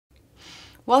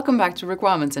Welcome back to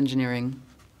Requirements Engineering.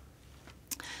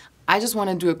 I just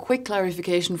want to do a quick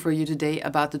clarification for you today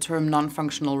about the term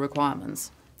non-functional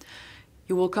requirements.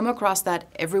 You will come across that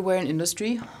everywhere in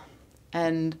industry,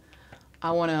 and I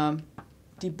want to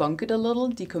debunk it a little,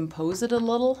 decompose it a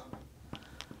little.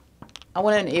 I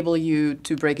want to enable you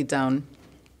to break it down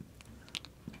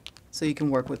so you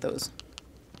can work with those.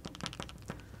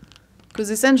 Because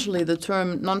essentially the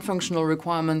term non-functional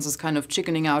requirements is kind of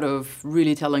chickening out of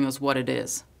really telling us what it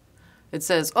is. It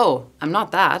says, oh, I'm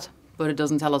not that, but it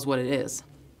doesn't tell us what it is.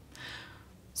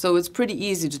 So it's pretty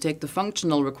easy to take the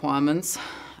functional requirements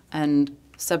and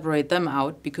separate them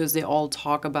out because they all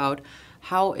talk about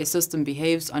how a system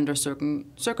behaves under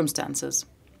certain circumstances.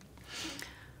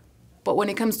 But when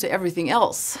it comes to everything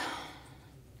else,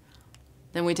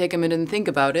 then we take a minute and think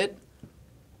about it,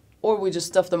 or we just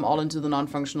stuff them all into the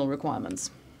non-functional requirements.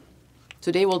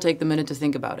 Today we'll take the minute to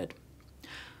think about it.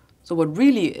 So what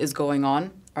really is going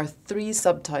on are three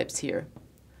subtypes here.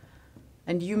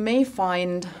 And you may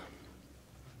find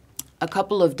a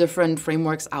couple of different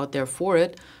frameworks out there for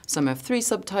it. Some have 3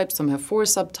 subtypes, some have 4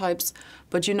 subtypes.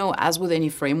 But you know, as with any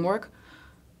framework,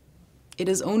 it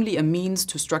is only a means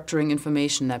to structuring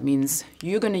information. That means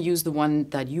you're going to use the one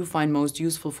that you find most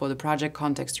useful for the project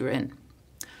context you're in.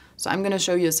 So I'm going to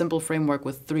show you a simple framework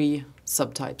with 3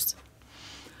 subtypes.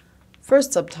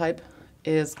 First subtype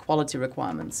is quality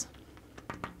requirements.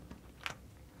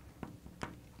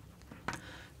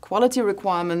 Quality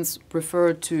requirements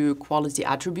refer to quality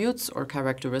attributes or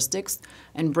characteristics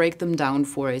and break them down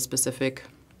for a specific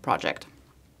project.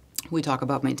 We talk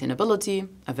about maintainability,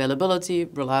 availability,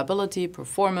 reliability,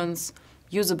 performance,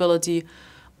 usability,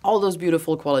 all those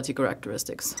beautiful quality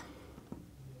characteristics.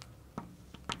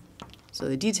 So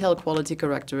the detailed quality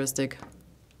characteristic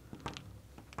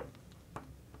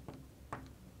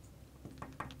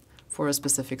for a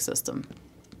specific system.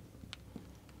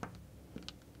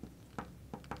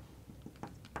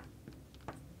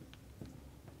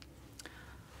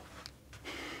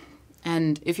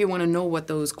 And if you want to know what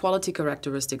those quality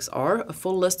characteristics are, a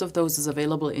full list of those is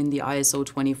available in the ISO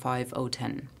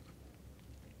 25010.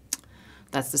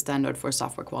 That's the standard for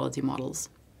software quality models.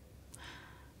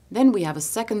 Then we have a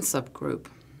second subgroup.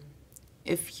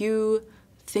 If you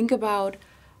think about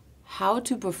how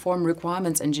to perform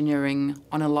requirements engineering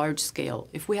on a large scale,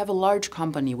 if we have a large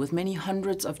company with many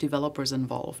hundreds of developers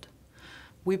involved,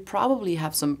 we probably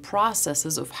have some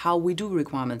processes of how we do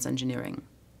requirements engineering.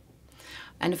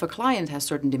 And if a client has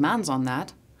certain demands on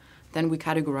that, then we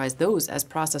categorize those as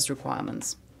process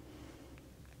requirements.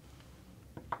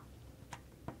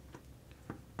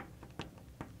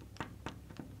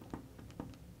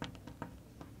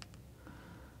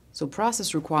 So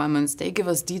process requirements, they give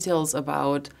us details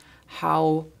about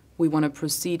how we want to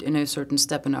proceed in a certain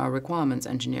step in our requirements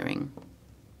engineering.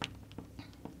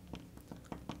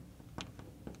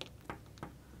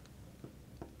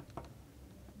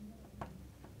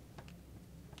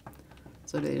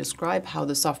 So they describe how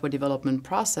the software development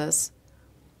process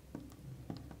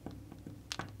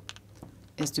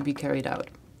is to be carried out.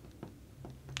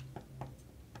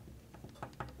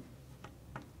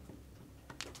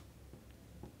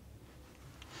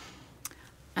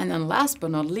 And then last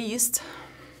but not least,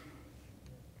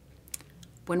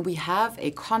 when we have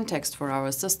a context for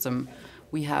our system,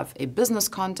 we have a business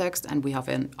context and we have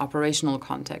an operational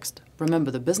context.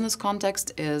 Remember, the business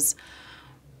context is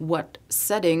what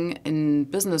setting in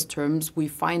business terms we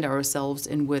find ourselves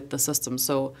in with the system.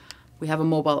 So we have a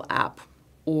mobile app,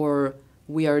 or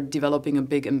we are developing a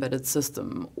big embedded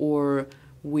system, or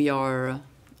we are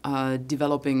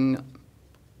developing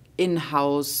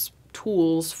in-house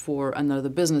tools for another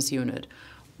business unit,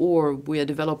 or we are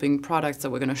developing products that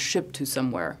we're going to ship to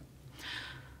somewhere.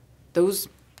 Those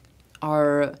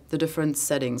are the different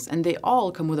settings, and they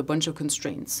all come with a bunch of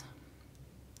constraints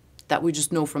that we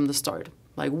just know from the start.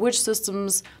 Like, which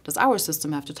systems does our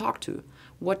system have to talk to?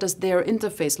 What does their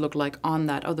interface look like on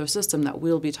that other system that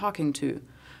we'll be talking to?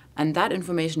 And that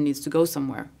information needs to go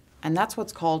somewhere. And that's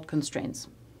what's called constraints.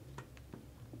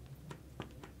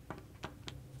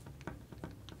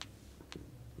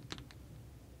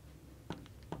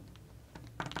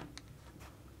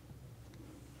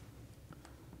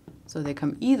 So they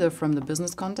come either from the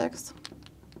business context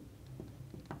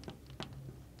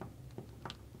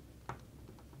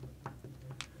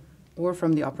or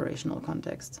from the operational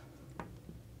context.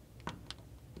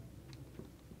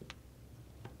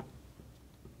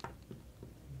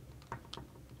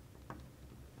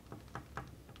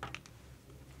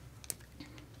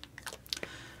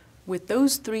 With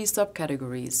those 3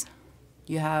 subcategories,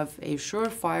 you have a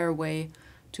surefire way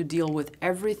to deal with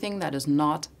everything that is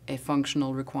not a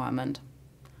functional requirement.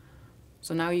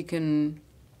 So now you can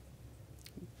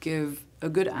give a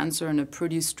good answer and a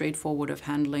pretty straightforward of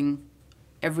handling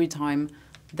every time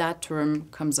that term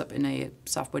comes up in a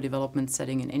software development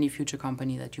setting in any future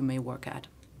company that you may work at.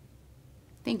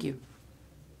 Thank you.